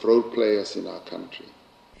number of role players in our country.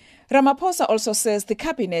 Ramaphosa also says the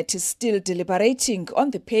cabinet is still deliberating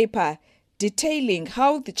on the paper detailing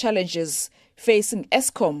how the challenges facing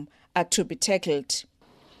Eskom are to be tackled.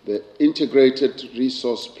 The integrated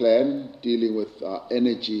resource plan dealing with our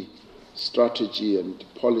energy strategy and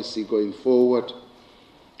policy going forward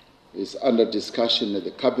is under discussion at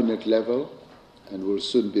the cabinet level and will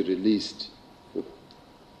soon be released for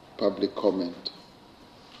public comment.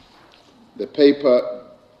 The paper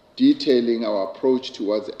detailing our approach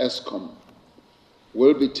towards Eskom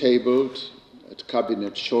will be tabled at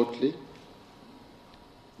cabinet shortly.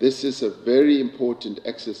 This is a very important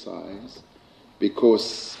exercise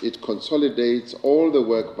because it consolidates all the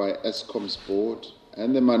work by Eskom's board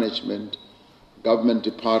and the management, government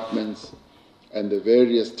departments, and the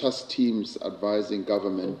various task teams advising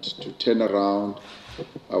government to turn around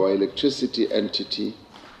our electricity entity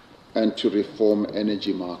and to reform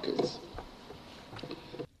energy markets.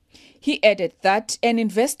 He added that an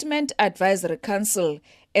investment advisory council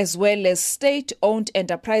as well as state-owned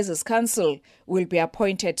enterprises council will be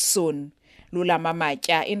appointed soon. Lulama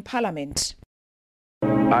Macha in Parliament.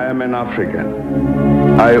 I am an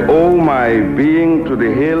African. I owe my being to the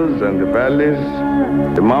hills and the valleys,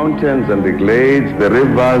 the mountains and the glades, the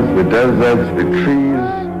rivers, the deserts, the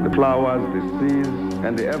trees, the flowers, the seas,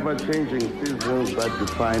 and the ever-changing seasons that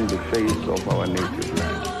define the face of our native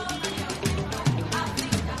land.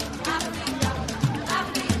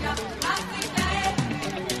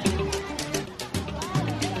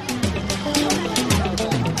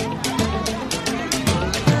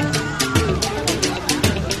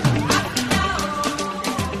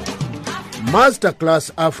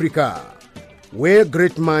 Masterclass Africa, where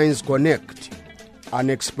great minds connect, an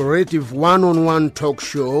explorative one-on-one talk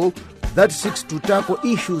show that seeks to tackle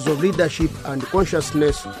issues of leadership and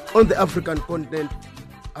consciousness on the African continent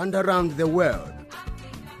and around the world.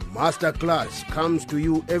 Masterclass comes to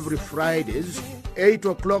you every Fridays, 8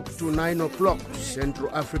 o'clock to 9 o'clock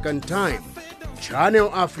Central African Time.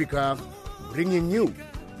 Channel Africa, bringing you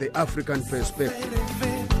the African perspective.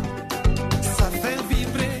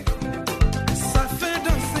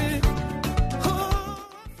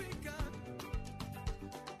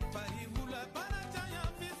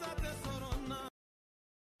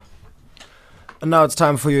 And now it's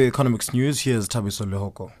time for your economics news. Here's Thabiso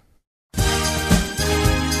Lehoko.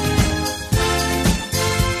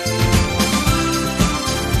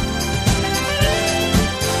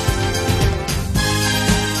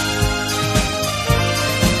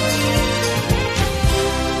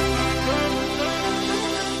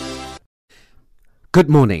 Good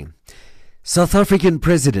morning. South African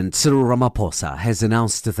President Cyril Ramaphosa has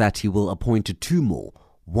announced that he will appoint two more,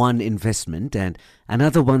 one investment and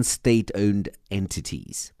another one state-owned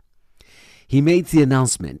entities. He made the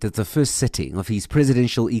announcement at the first sitting of his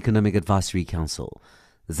Presidential Economic Advisory Council.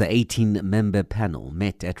 The 18-member panel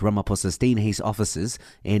met at Ramaphosa Steenhuis offices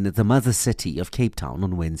in the mother city of Cape Town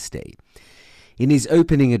on Wednesday. In his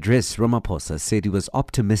opening address, Ramaphosa said he was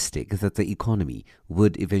optimistic that the economy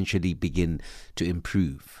would eventually begin to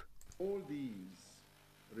improve. All these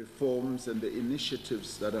reforms and the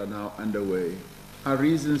initiatives that are now underway are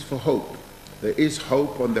reasons for hope. There is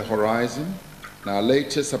hope on the horizon. Our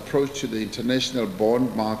latest approach to the international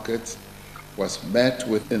bond market was met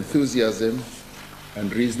with enthusiasm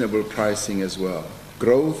and reasonable pricing as well.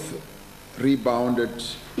 Growth rebounded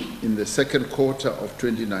in the second quarter of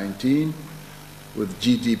 2019 with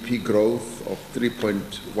GDP growth of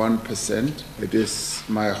 3.1%. It is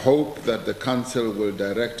my hope that the Council will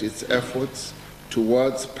direct its efforts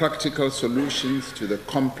towards practical solutions to the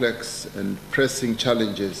complex and pressing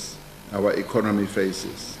challenges our economy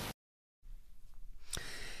faces.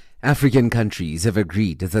 African countries have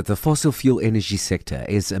agreed that the fossil fuel energy sector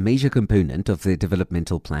is a major component of their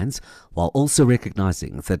developmental plans, while also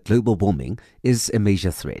recognizing that global warming is a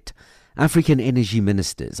major threat. African energy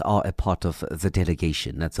ministers are a part of the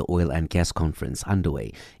delegation at the Oil and Gas Conference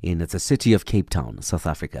underway in the city of Cape Town, South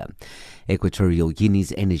Africa. Equatorial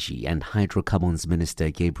Guinea's Energy and Hydrocarbons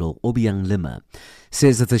Minister Gabriel Obiang Lima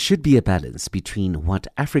says that there should be a balance between what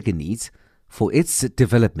Africa needs for its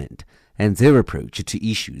development and their approach to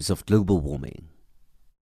issues of global warming.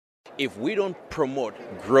 If we don't promote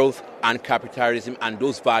growth and capitalism and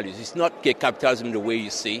those values, it's not capitalism the way you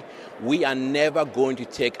see, we are never going to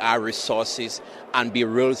take our resources and be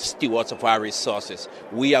real stewards of our resources.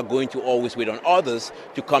 We are going to always wait on others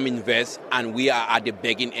to come invest, and we are at the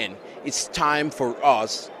begging end. It's time for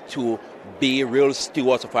us to be real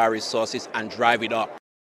stewards of our resources and drive it up.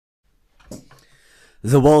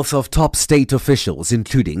 The wealth of top state officials,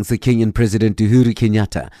 including the Kenyan President Uhuru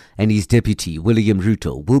Kenyatta and his deputy William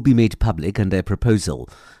Ruto, will be made public under a proposal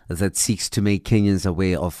that seeks to make Kenyans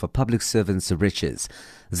aware of public servants' riches.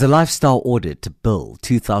 The Lifestyle Audit Bill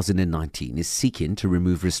 2019 is seeking to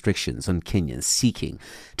remove restrictions on Kenyans seeking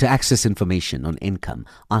to access information on income,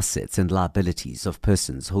 assets and liabilities of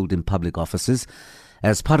persons holding public offices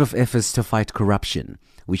as part of efforts to fight corruption,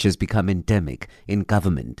 which has become endemic in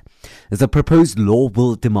government. The proposed law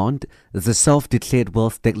will demand the self-declared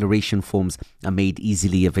wealth declaration forms are made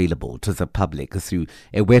easily available to the public through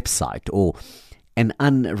a website or an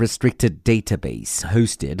unrestricted database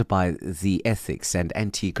hosted by the Ethics and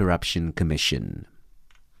Anti-Corruption Commission.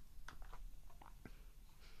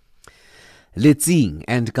 Letseng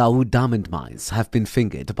and Gao diamond mines have been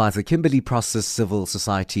fingered by the Kimberley Process Civil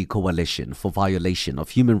Society Coalition for violation of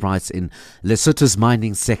human rights in Lesotho's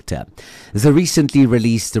mining sector. The recently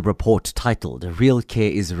released report titled Real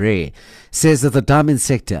Care is Rare says that the diamond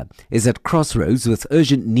sector is at crossroads with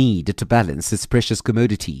urgent need to balance its precious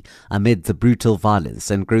commodity amid the brutal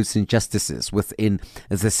violence and gross injustices within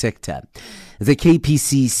the sector. The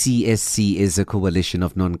KPC-CSC is a coalition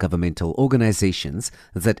of non-governmental organizations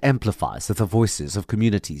that amplifies the voices of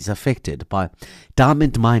communities affected by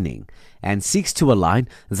diamond mining and seeks to align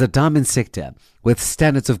the diamond sector with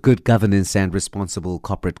standards of good governance and responsible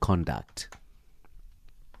corporate conduct.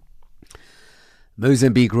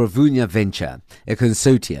 Mozambique Rovuma Venture, a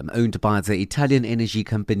consortium owned by the Italian energy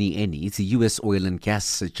company Eni, the US oil and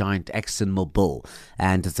gas giant ExxonMobil,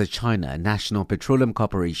 and the China National Petroleum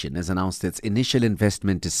Corporation, has announced its initial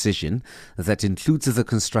investment decision that includes the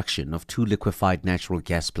construction of 2 liquefied natural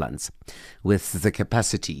gas plants, with the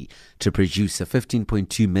capacity to produce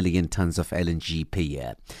 15.2 million tons of LNG per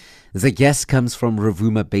year. The gas comes from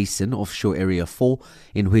Rovuma Basin Offshore Area 4,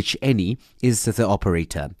 in which Eni is the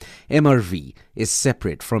operator. MRV is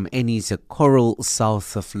separate from Eni's Coral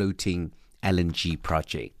South floating LNG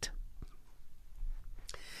project.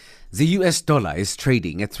 The US dollar is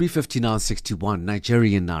trading at 359.61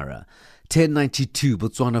 Nigerian naira, 10.92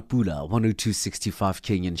 Botswana pula, 102.65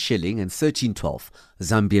 Kenyan shilling, and 13.12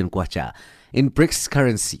 Zambian kwacha. In BRICS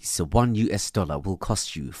currencies, $1 US will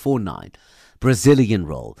cost you 4.9 Brazilian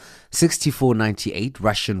roll, 64.98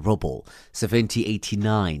 Russian ruble,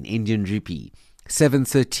 70.89 Indian rupee,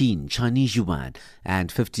 7.13 Chinese yuan,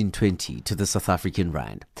 and 15.20 to the South African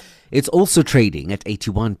rand. It's also trading at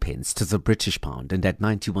 81 pence to the British pound and at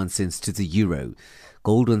 91 cents to the euro.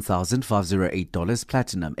 Gold $1,508,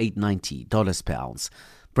 platinum $890 per ounce.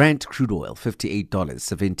 Brent crude oil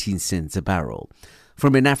 $58.17 a barrel.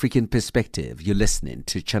 From an African perspective, you're listening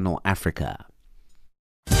to Channel Africa.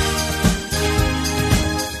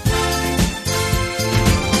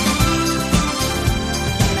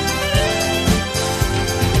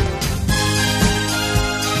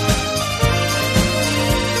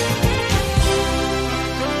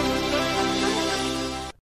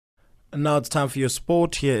 And now it's time for your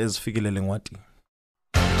sport. Here is Fikile Lengwati.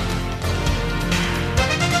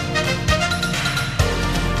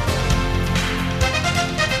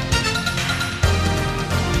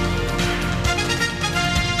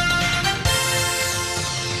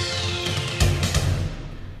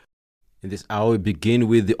 In this hour, we begin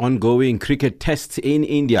with the ongoing cricket test in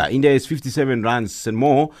India. India is 57 runs and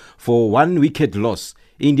more for 1 wicket loss.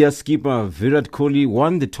 India's skipper Virat Kohli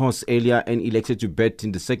won the toss earlier and elected to bat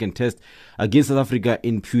in the second test against South Africa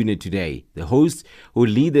in Pune today. The hosts, who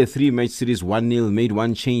lead the 3-match series 1-0, made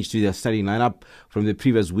one change to their starting lineup from the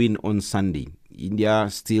previous win on Sunday. India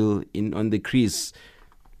still in on the crease.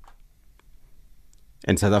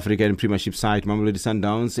 And South African Premiership side Mamelodi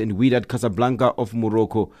Sundowns and Wydad Casablanca of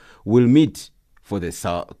Morocco will meet for the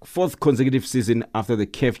 4th consecutive season after the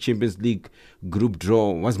CAF Champions League group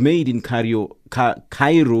draw was made in Cairo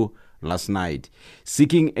last night.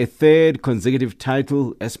 Seeking a 3rd consecutive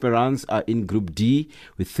title, Esperance are in Group D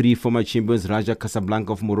with 3 former champions, Raja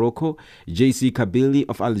Casablanca of Morocco, JC Kabylie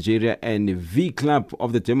of Algeria, and V Club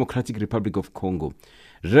of the Democratic Republic of Congo.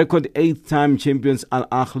 Record 8-time champions Al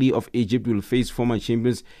Ahly of Egypt will face former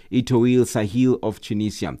champions Etoile Sahel of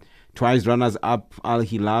Tunisia. Twice runners-up Al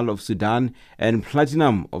Hilal of Sudan and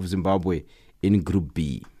Platinum of Zimbabwe in Group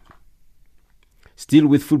B. Still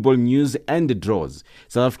with football news and the draws,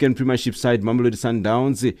 South African Premiership side Mamelodi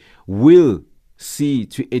Sundowns will see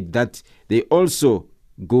to it that they also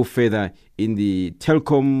go further in the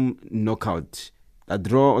Telkom knockout. A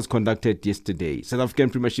draw was conducted yesterday. South African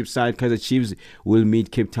Premiership side Kaizer Chiefs will meet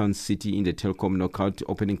Cape Town City in the Telkom knockout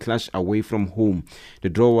opening clash away from home. The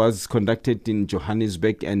draw was conducted in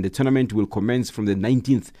Johannesburg and the tournament will commence from the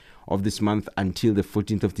 19th of this month until the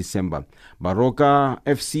 14th of December. Baroka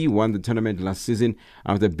FC won the tournament last season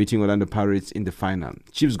after beating Orlando Pirates in the final.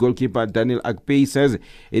 Chiefs goalkeeper Daniel Akpeyi says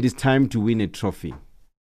it is time to win a trophy.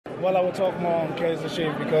 Well, I will talk more on Kaizer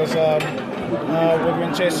Chiefs because we've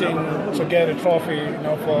been chasing to get a trophy,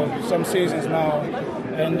 for some seasons now,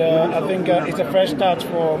 and I think it's a fresh start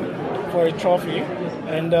for a trophy,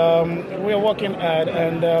 and we are working hard,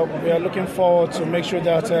 and we are looking forward to make sure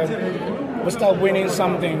that we start winning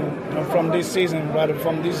something from this season, rather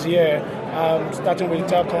from this year. Starting with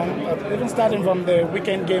Telkom, even starting from the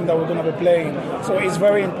weekend game that we're going to be playing. So it's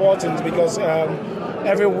very important because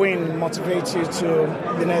every win motivates you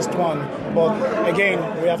to the next one. But again,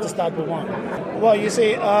 we have to start with one. Well, you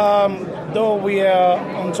see, though we are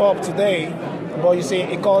on top today, but you see,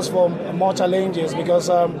 it calls for more challenges because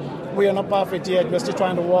we are not perfect yet. We're still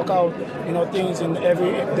trying to work out, things in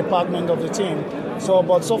every department of the team.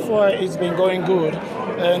 But so far it's been going good,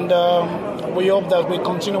 and we hope that we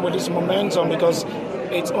continue with this momentum because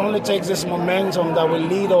it only takes this momentum that will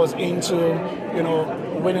lead us into,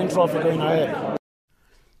 winning trophy going ahead.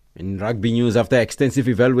 In rugby news, after extensive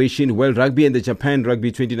evaluation, World Rugby and the Japan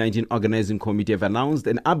Rugby 2019 Organizing Committee have announced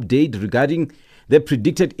an update regarding the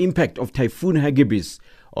predicted impact of Typhoon Hagibis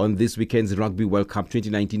on this weekend's Rugby World Cup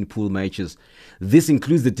 2019 pool matches. This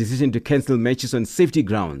includes the decision to cancel matches on safety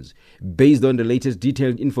grounds. Based on the latest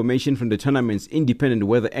detailed information from the tournament's independent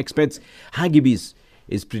weather experts, Hagibis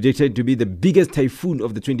is predicted to be the biggest typhoon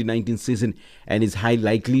of the 2019 season and is highly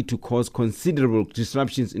likely to cause considerable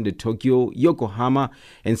disruptions in the Tokyo, Yokohama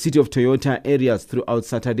and City of Toyota areas throughout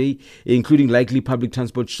Saturday, including likely public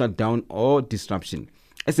transport shutdown or disruption.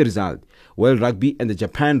 As a result, World Rugby and the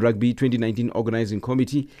Japan Rugby 2019 Organizing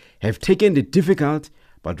Committee have taken the difficult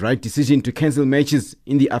but right decision to cancel matches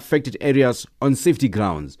in the affected areas on safety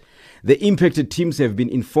grounds. The impacted teams have been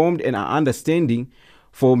informed and are understanding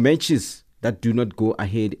for matches that do not go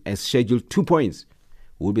ahead as scheduled. 2 points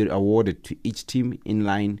will be awarded to each team in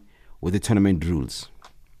line with the tournament rules.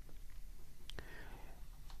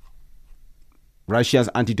 Russia's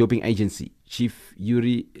anti-doping agency chief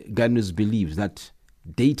Yuri Ganus believes that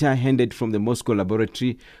data handed from the Moscow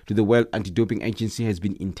laboratory to the World Anti-Doping Agency has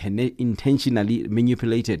been intentionally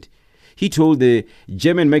manipulated. He told the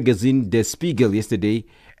German magazine Der Spiegel yesterday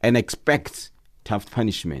and expects tough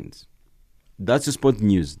punishments. That's the sport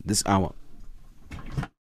news this hour.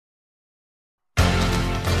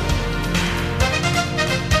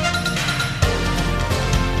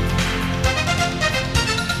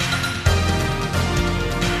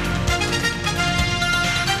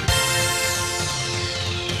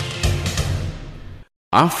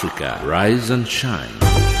 Africa, rise and shine.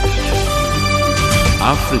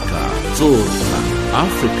 Africa, zorka.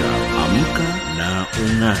 Africa, amka na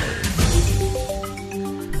ungae.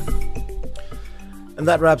 And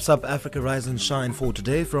that wraps up Africa Rise and Shine for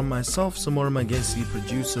today. From myself, Samora Magesi,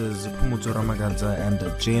 producers Pumuzo Ramaganza and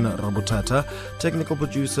Jane Rabutata, technical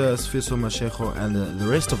producer Sfiso Mashego, and the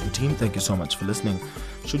rest of the team, thank you so much for listening.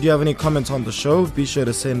 Should you have any comments on the show, be sure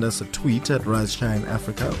to send us a tweet at Rise Shine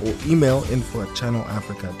Africa or email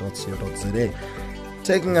info@channelafrica.co.za.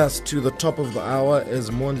 Taking us to the top of the hour is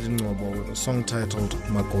Mondi Ngobo with a song titled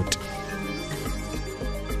Makoti.